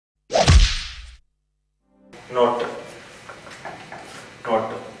Note.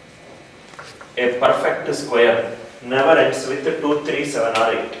 Note. A perfect square never ends with 2, 3, 7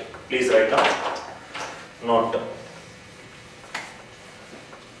 or 8. Please write down. Note.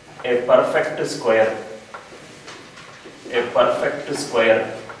 A perfect square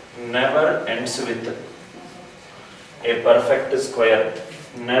never ends with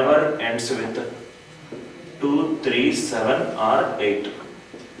 2, 3, 7 or 8.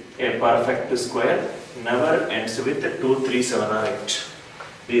 A perfect square never ends with 2, 3, 7 or 8.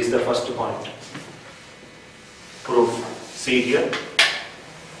 This is the first point. Proof. See here.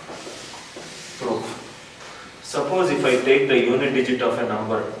 Proof. Suppose if I take the unit digit of a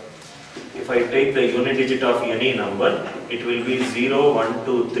number, if I take the unit digit of any number, it will be 0, 1,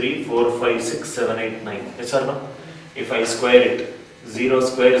 2, 3, 4, 5, 6, 7, 8, 9. Yes or no? If I square it, 0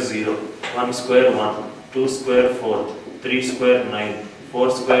 square 0, 1 square 1, 2 square 4, 3 square 9,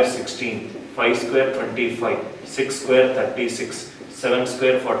 4 square 16, 5 square 25, 6 square 36, 7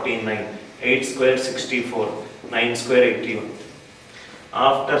 square 49, 8 square 64, 9 square 81.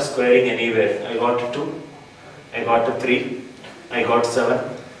 After squaring anywhere, I got 2, I got 3, I got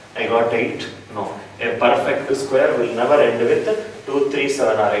 7, I got 8. No, a perfect square will never end with 2, 3,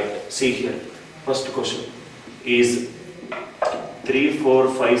 7 or 8. See here, first question is 3, 4,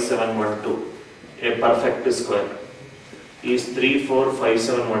 5, 7, 1, 2. A perfect square is 3, 4, 5,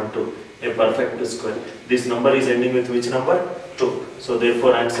 7, 1, 2. A perfect square. This number is ending with which number? 2. So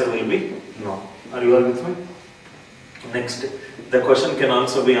therefore answer will be no. Are you all with me? Next, the question can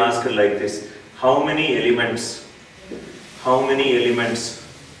also be asked like this. How many elements in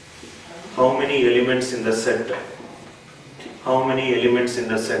the set? How many elements in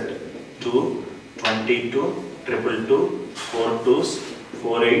the set? 2, 22, 222, 4 2s,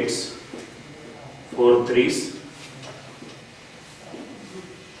 4 8s, 4 3s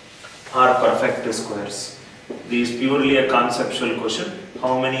are perfect squares. This is purely a conceptual question.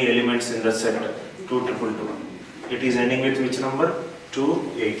 How many elements in the set? 2, 222. It is ending with which number?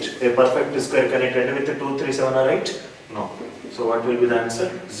 2, 8. A perfect square, can it end with 2, 3, 7 or 8? No. So what will be the answer?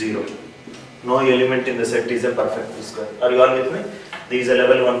 0. No element in the set is a perfect square. Are you all with me? This is a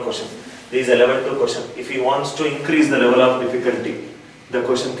level 1 question. This is a level 2 question. If he wants to increase the level of difficulty, the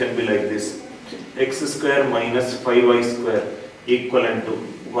question can be like this. X square minus 5y square equivalent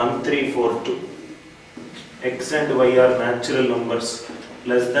to 1342. X and y are natural numbers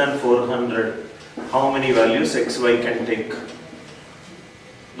less than 400. How many values x, y can take?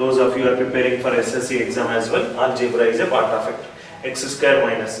 Those of you are preparing for SSC exam as well, algebra is a part of it. X square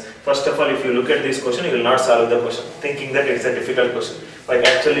minus. First of all, if you look at this question, you will not solve the question, thinking that it's a difficult question. But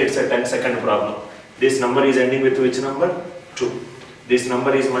actually, it's a 10-second problem. This number is ending with which number? 2. This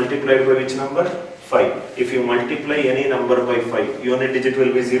number is multiplied by which number? 5. If you multiply any number by 5, unit digit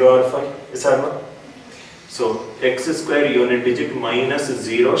will be 0 or 5. Yes or no? So, x square unit digit minus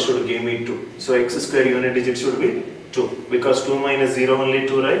 0 should give me 2. So, x square unit digit should be 2. Because 2 minus 0 only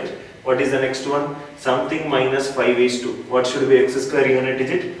 2, right? What is the next one? Something minus 5 is 2. What should be x square unit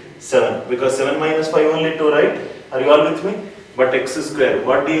digit? 7. Because 7 minus 5 only 2, right? Are you all with me? But x square,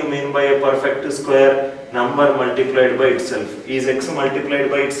 what do you mean by a perfect square? Number multiplied by itself. Is x multiplied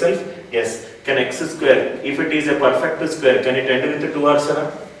by itself? Yes. Can x square, if it is a perfect square, can it end with 2 or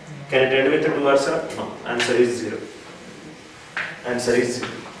 7? Can it end with 2 or 7? No. Answer is 0. Answer is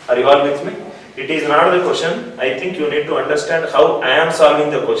 0. Are you all with me? It is not the question. I think you need to understand how I am solving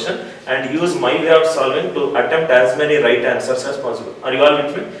the question and use my way of solving to attempt as many right answers as possible. Are you all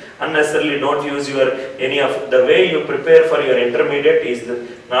with me? Unnecessarily don't use any of the way you prepare for your intermediate is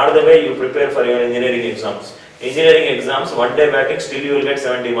not the way you prepare for your engineering exams. Engineering exams, one day batting, still you will get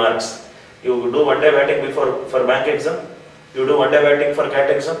 70 marks. You do one day batting for bank exam. You do one day batting for CAT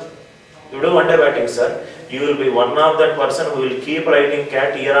exam. You do one day batting, sir. You will be one of that person who will keep writing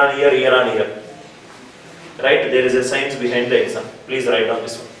CAT year on year. Right? There is a science behind the exam. Please write down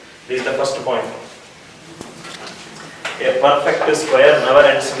this one. This is the first point. A perfect square never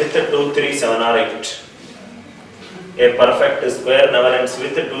ends with 2, 3, 7 or 8. A perfect square never ends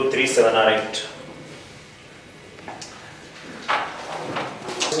with 2, 3, 7 or 8.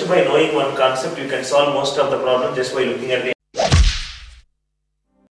 Just by knowing one concept, you can solve most of the problem just by looking at the